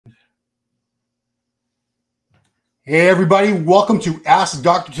Hey everybody, welcome to Ask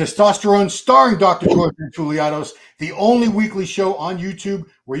Dr. Testosterone, starring Dr. George and Touliatos, the only weekly show on YouTube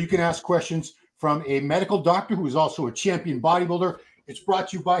where you can ask questions from a medical doctor who is also a champion bodybuilder. It's brought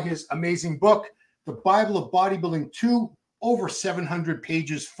to you by his amazing book, The Bible of Bodybuilding 2, over 700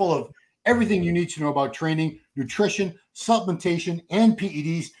 pages full of everything you need to know about training, nutrition, supplementation, and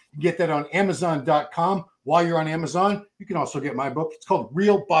PEDs. You get that on Amazon.com. While you're on Amazon, you can also get my book. It's called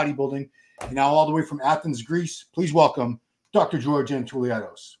Real Bodybuilding. And now all the way from Athens, Greece, please welcome Dr. George and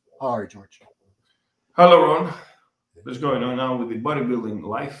Touliatos. How are you, George? Hello, Ron. What's going on now with the bodybuilding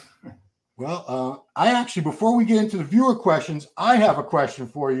life? Well, I actually, before we get into the viewer questions, I have a question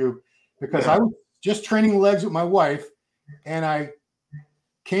for you because I was just training legs with my wife and I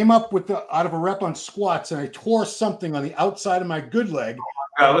came up with out of a rep on squats and I tore something on the outside of my good leg.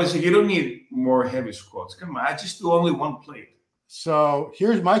 Listen, you don't need more heavy squats. Come on, I just do only one plate. So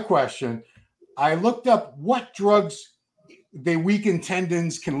here's my question. I looked up what drugs they weaken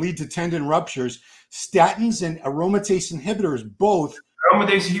tendons, can lead to tendon ruptures. Statins and aromatase inhibitors, both.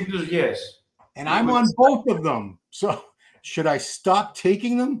 Aromatase inhibitors, yes. And I'm on both of them. So should I stop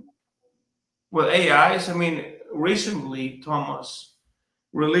taking them? Well, AIs, I mean, recently Thomas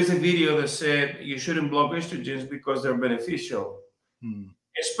released a video that said you shouldn't block estrogens because they're beneficial,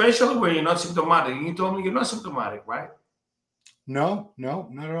 especially when you're not symptomatic. You told me you're not symptomatic, right? No, not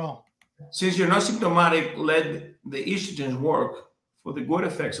at all. Since you're not symptomatic, let the estrogens work for the good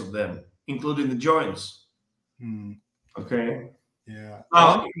effects of them, including the joints. Okay. Yeah.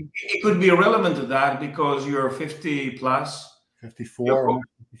 Now, it could be relevant to that because you're 50 plus. 54.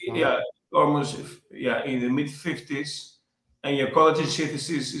 Yeah, almost, in the mid 50s, and your collagen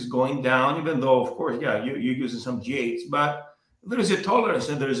synthesis is going down, even though, of course, you're using some G8s, but there is a tolerance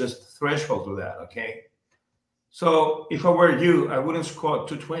and there is a threshold to that, okay? So if I were you, I wouldn't squat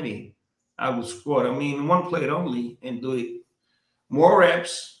 220. I would squat, one plate only and do it more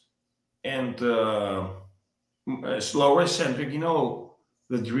reps and slower eccentric,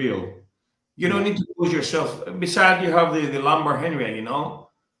 the drill. You don't need to push yourself. Besides, you have the lumbar hernia,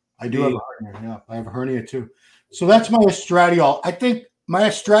 I do have a hernia, yeah. I have a hernia too. So that's my estradiol. I think my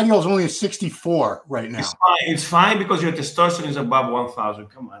estradiol is only a 64 right now. It's fine because your testosterone is above 1,000.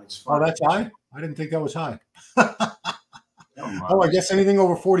 Come on, it's fine. Oh, that's high? I didn't think that was high. Oh, I guess anything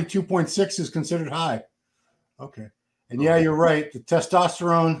over 42.6 is considered high. Okay. And yeah, you're right. The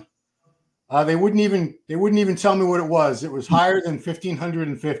testosterone, they wouldn't even tell me what it was. It was higher than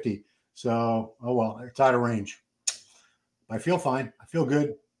 1,550. So, oh well, it's out of range. I feel fine. I feel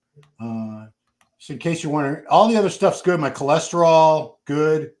good. Just in case you're wondering, all the other stuff's good. My cholesterol,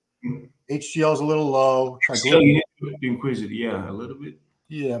 good. HDL is a little low. Still, you need to increase it, a little bit.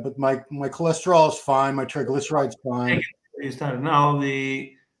 Yeah, but my cholesterol is fine. My triglycerides fine. Now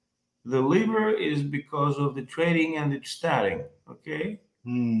the liver is because of the trading and the statin. Okay.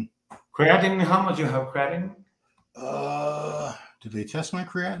 Creatinine. How much you have creatinine? Did they test my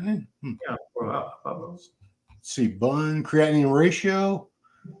creatinine? Yeah. Let's see, bun creatinine ratio.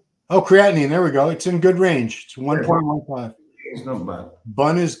 Oh, creatinine. There we go. It's in good range. It's 1.15. It's not bad.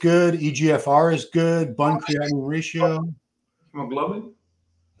 Bun is good. EGFR is good. Bun creatinine ratio. Hemoglobin.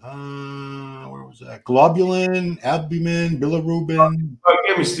 Where was that? Globulin, albumin, bilirubin.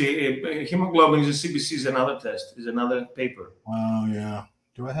 Chemistry. Hemoglobin is a CBC is another test. Is another paper. Oh yeah.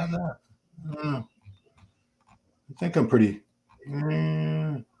 Do I have that? I think I'm pretty.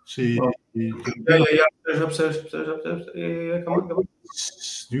 See. Yeah. There's upstairs. Come on. A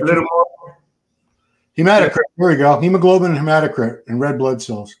little more. Hematocrit. Here we go. Hemoglobin and hematocrit and red blood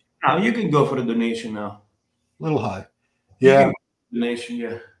cells. Now you can go for the donation now. A little high. Yeah. Donation,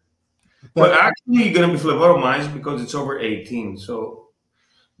 yeah. But actually, you're going to be phlebotomized because it's over 18. So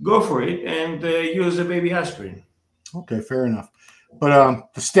go for it and use a baby aspirin. Okay, fair enough.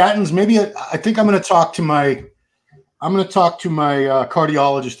 But the statins, maybe I think I'm going to talk to my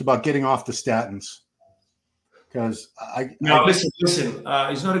cardiologist about getting off the statins because listen.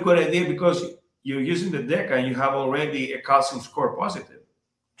 It's not a good idea because you're using the DECA and you have already a calcium score positive.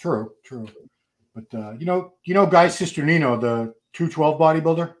 True. But you know, Guy Cisternino, the 212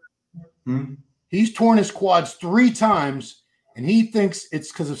 bodybuilder. He's torn his quads 3 times, and he thinks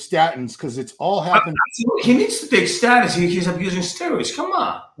it's because of statins because it's all happened. He needs to take statins. He's abusing steroids. Come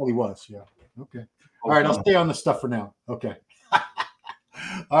on. Well, he was, yeah. Okay. All right, I'll stay on the stuff for now. Okay.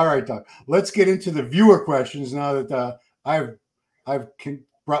 All right, Doc. Let's get into the viewer questions now that I've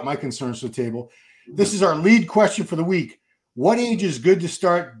brought my concerns to the table. This is our lead question for the week. What age is good to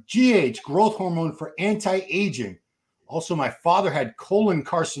start GH, growth hormone, for anti-aging? Also, my father had colon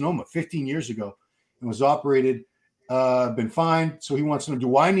carcinoma 15 years ago and was operated, been fine. So he wants to know,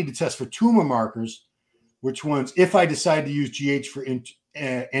 do I need to test for tumor markers which ones, if I decide to use GH for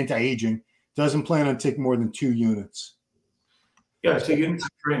anti-aging, doesn't plan on taking more than 2 units? Yeah, so units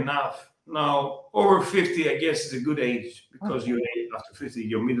are enough. Now, over 50, I guess, is a good age because you're after 50,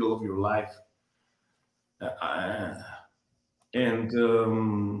 you're middle of your life. And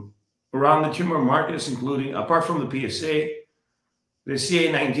around the tumor markers, including, apart from the PSA, the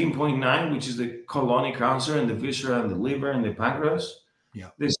CA 19.9, which is the colonic cancer and the viscera and the liver and the pancreas.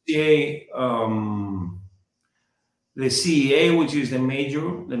 Yeah. The CEA, which is the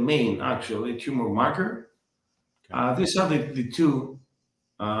main actually tumor marker. Okay. These are the two,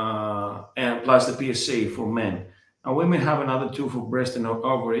 and plus the PSA for men. And women have another 2 for breast and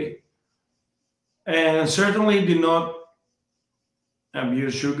ovary. And certainly do not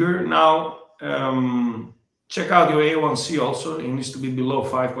abuse sugar. Now, check out your A1C also. It needs to be below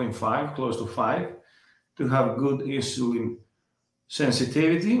 5.5, close to 5, to have good insulin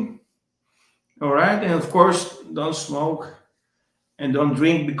sensitivity. All right. And of course, don't smoke and don't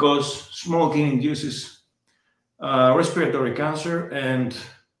drink, because smoking induces respiratory cancer and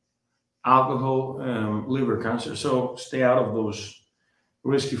alcohol, liver cancer. So stay out of those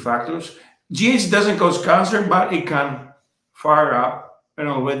risky factors. GH doesn't cause cancer, but it can fire up an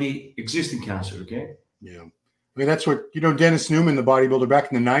already existing cancer. Okay. Yeah. I mean, that's what, Dennis Newman, the bodybuilder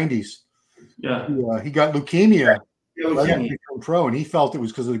back in the 90s. Yeah. He got leukemia. Right after he became pro, and he felt it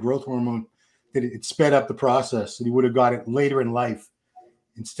was because of the growth hormone that it sped up the process, and he would have got it later in life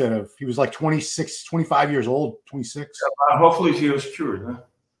instead of, he was like 26, 25 years old, 26. Yeah, hopefully he was cured. Huh?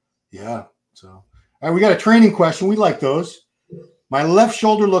 Yeah. So, all right, we got a training question. We like those. My left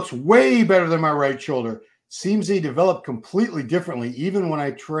shoulder looks way better than my right shoulder. Seems they develop completely differently, even when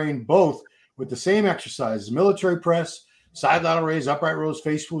I train both with the same exercises, military press, side lateral raise, upright rows,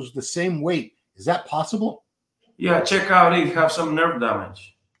 face pulls, the same weight. Is that possible? Yeah, check out if you have some nerve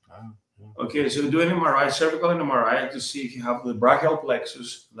damage. Okay, so do an MRI, cervical MRI, to see if you have the brachial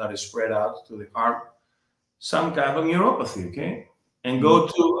plexus that is spread out to the arm, some kind of neuropathy, okay? And go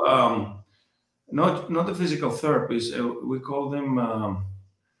to, not the physical therapists, we call them,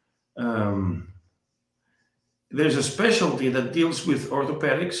 there's a specialty that deals with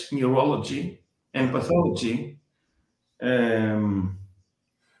orthopedics, neurology, and pathology. And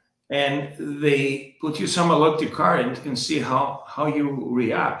they put you some electric current and see how you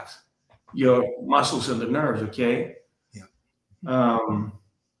react, your muscles and the nerves, okay? Yeah.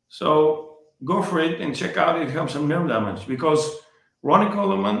 So go for it and check out if you have some nerve damage, because Ronnie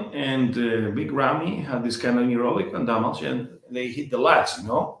Coleman and Big Ramy had this kind of neurologic damage, and they hit the lats,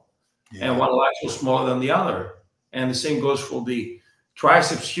 Yeah. And one lat was smaller than the other. And the same goes for the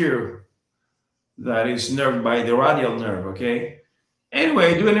triceps here that is nerved by the radial nerve, okay?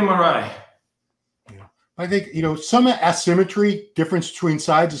 Anyway, do an MRI. Yeah. I think, some asymmetry, difference between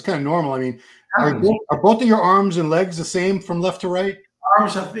sides is kind of normal. I mean, are both of your arms and legs the same from left to right?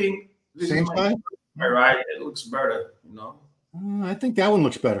 Arms, I think. Same side? My right, it looks better, I think that one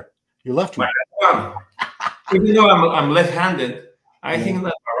looks better. Your left one. Even though I'm left-handed, I think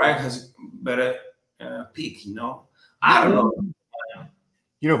that my right has better peak, I don't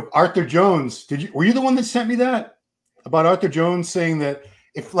know. Arthur Jones, were you the one that sent me that? About Arthur Jones saying that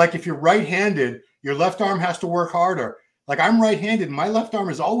if you're right-handed, your left arm has to work harder. Like, I'm right-handed, and my left arm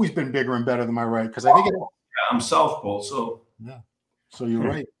has always been bigger and better than my right, because I think I'm southpaw, so. Yeah. So you're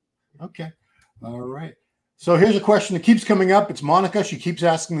right. Okay. All right. So here's a question that keeps coming up. It's Monica. She keeps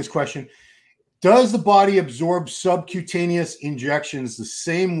asking this question. Does the body absorb subcutaneous injections the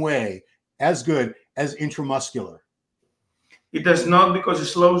same way, as good as intramuscular? It does not, because it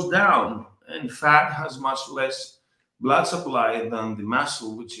slows down, and fat has much less blood supply than the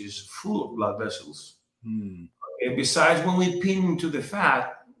muscle, which is full of blood vessels. Okay, besides, when we pin into the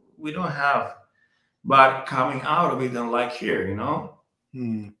fat, we don't have blood coming out of it, unlike here,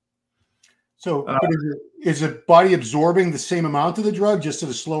 So is the body absorbing the same amount of the drug, just at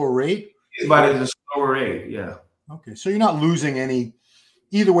a slower rate? But at a slower rate, yeah. Okay, so you're not losing any,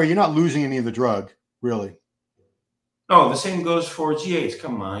 either way, you're not losing any of the drug, really. No, the same goes for GH.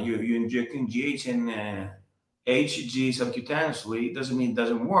 Come on, you're injecting GH and HG subcutaneously. It doesn't mean it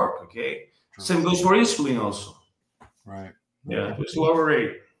doesn't work, okay? True. Same goes for insulin also. Right. Yeah, it's lower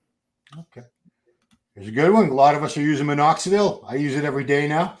rate. Okay. Here's a good one. A lot of us are using Minoxidil. I use it every day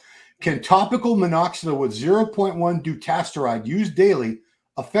now. Can topical Minoxidil with 0.1 dutasteride used daily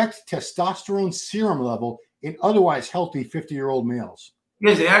affect testosterone serum level in otherwise healthy 50-year-old males?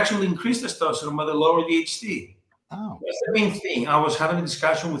 Yes, they actually increase testosterone, but they lower the HT. Oh. That's the main thing. I was having a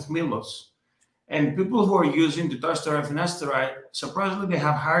discussion with Milos, and people who are using dutasteride and finasteride, surprisingly, they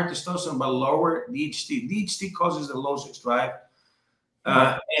have higher testosterone but lower DHT. DHT causes the low sex drive,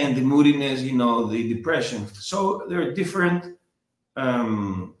 and the moodiness, you know, the depression. So there are different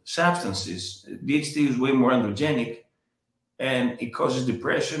substances. DHT is way more androgenic, and it causes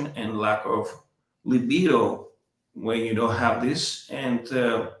depression and lack of libido when you don't have this. And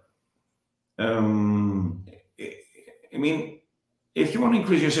I mean, if you want to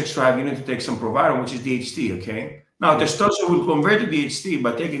increase your sex drive, you need to take some provider, which is DHT, okay? Now, testosterone will convert to DHT,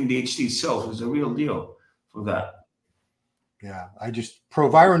 but taking DHT itself is a real deal for that. Yeah,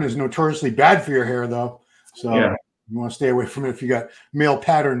 Proviron is notoriously bad for your hair, though. So yeah, you want to stay away from it if you got male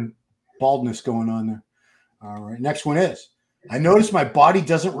pattern baldness going on there. All right, next one is, I notice my body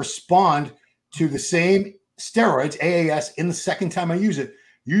doesn't respond to the same steroids, AAS, in the second time I use it.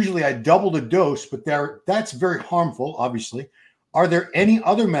 Usually I double the dose, but that's very harmful, obviously. Are there any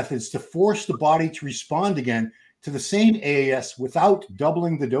other methods to force the body to respond again to the same AAS without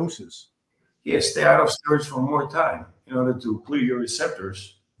doubling the doses? Yes, stay out of steroids for more time in order to clear your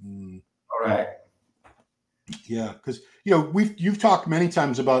receptors. All right. Yeah, because you've talked many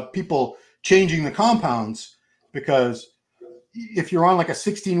times about people changing the compounds, because if you're on like a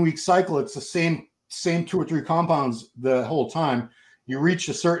 16-week cycle, it's the same 2 or 3 compounds the whole time. You reach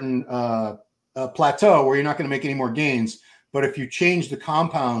a certain plateau where you're not going to make any more gains. But if you change the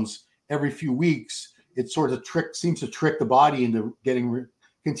compounds every few weeks, it sort of seems to trick the body into getting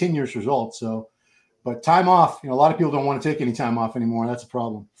continuous results. So, but time off, a lot of people don't want to take any time off anymore. That's a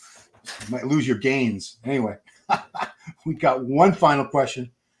problem. You might lose your gains. Anyway, we got one final question.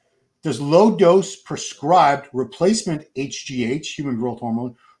 Does low dose prescribed replacement HGH, human growth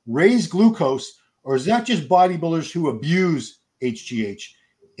hormone, raise glucose, or is that just bodybuilders who abuse HGH?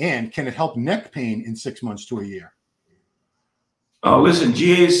 And can it help neck pain in 6 months to a year? Oh, listen,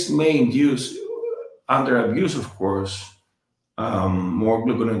 GAs may induce, under abuse, of course, more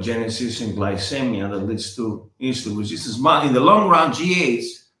gluconeogenesis and glycemia that leads to insulin resistance. But in the long run,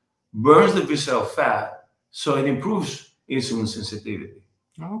 GAs burns the visceral fat, so it improves insulin sensitivity.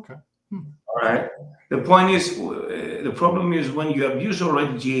 Oh, okay. All right. The point is, the problem is when you abuse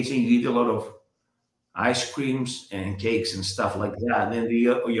already GAs and you eat a lot of ice creams and cakes and stuff like that, then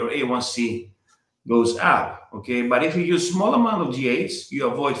your A1C goes up, okay? But if you use small amount of GH, you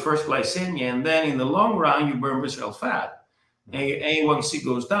avoid first glycemia, and then in the long run, you burn visceral fat, and your A1C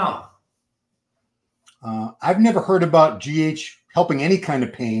goes down. I've never heard about GH helping any kind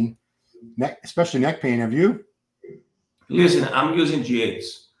of pain, especially neck pain. Have you? Listen, I'm using GH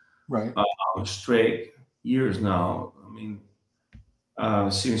right straight years now. I mean,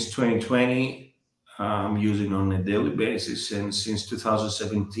 since 2020, I'm using on a daily basis, and since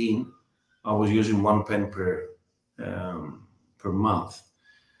 2017, I was using 1 pen per month.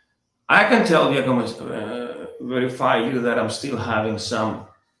 I can tell you, I can verify you that I'm still having some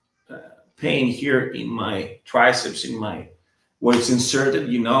pain here in my triceps, where it's inserted,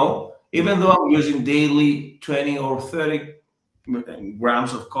 even though I'm using daily 20 or 30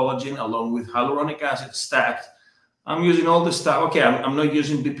 grams of collagen along with hyaluronic acid stacked. I'm using all this stuff. Okay, I'm not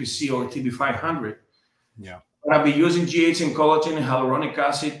using BPC or TB500. Yeah. But I've been using GH and collagen and hyaluronic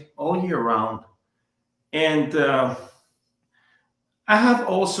acid all year round. And I have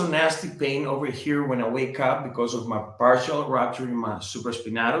also nasty pain over here when I wake up because of my partial rupture in my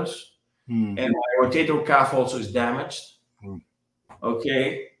supraspinatus. And my rotator cuff also is damaged.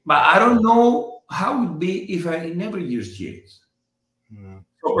 Okay. But I don't know how it would be if I never used GH.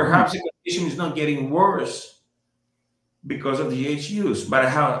 So perhaps the condition is not getting worse because of the GH use. But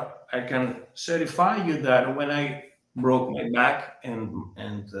I can certify you that when I broke my back and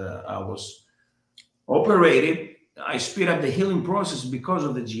I was operated, I speed up the healing process because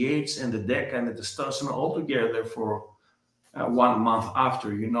of the GH and the DECA and the testosterone all together for 1 month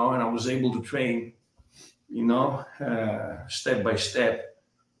after, and I was able to train, step by step.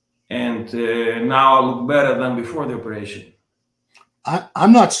 And now I look better than before the operation.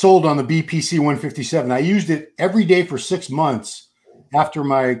 I'm not sold on the BPC 157. I used it every day for 6 months after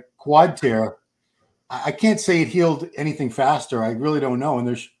my quad tear. I can't say it healed anything faster. I really don't know.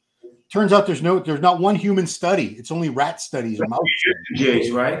 And turns out there's not one human study. It's only rat studies.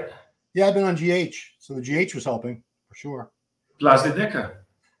 GH, right? Yeah, I've been on GH. So the GH was helping for sure. Plus the DECA.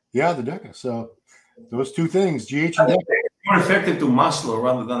 Yeah, the DECA. So those two things, GH and DECA. More effective to muscle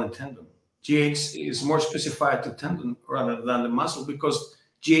rather than the tendon. GH is more specified to tendon rather than the muscle because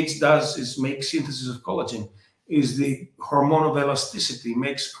GH make synthesis of collagen, is the hormone of elasticity,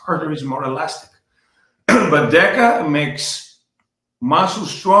 makes arteries more elastic. But DECA makes muscle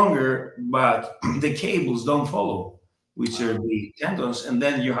stronger, but the cables don't follow, which are the tendons, and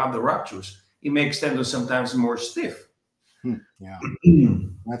then you have the ruptures. It makes tendons sometimes more stiff. Yeah,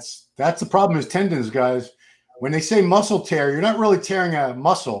 that's the problem is tendons, guys. When they say muscle tear, you're not really tearing a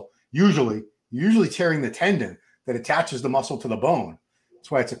muscle. You're usually tearing the tendon that attaches the muscle to the bone. That's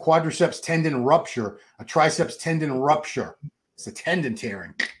why it's a quadriceps tendon rupture, a triceps tendon rupture. It's a tendon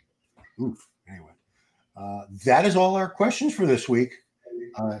tearing. Oof. Anyway, that is all our questions for this week.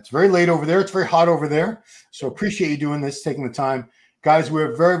 It's very late over there. It's very hot over there. So appreciate you doing this, taking the time. Guys,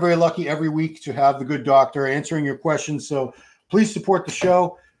 we're very, very lucky every week to have the good doctor answering your questions. So please support the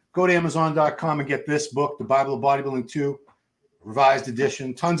show. Go to Amazon.com and get this book, The Bible of Bodybuilding 2, revised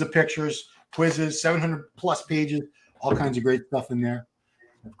edition. Tons of pictures, quizzes, 700 plus pages, all kinds of great stuff in there.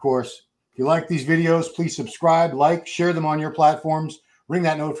 Of course, if you like these videos, please subscribe, like, share them on your platforms, ring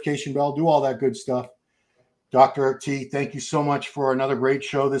that notification bell, do all that good stuff. Dr. T, thank you so much for another great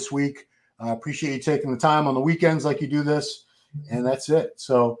show this week. I appreciate you taking the time on the weekends like you do this. And that's it.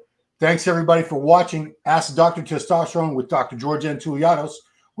 So thanks, everybody, for watching Ask Dr. Testosterone with Dr. George N. Touliatos.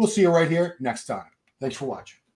 We'll see you right here next time. Thanks for watching.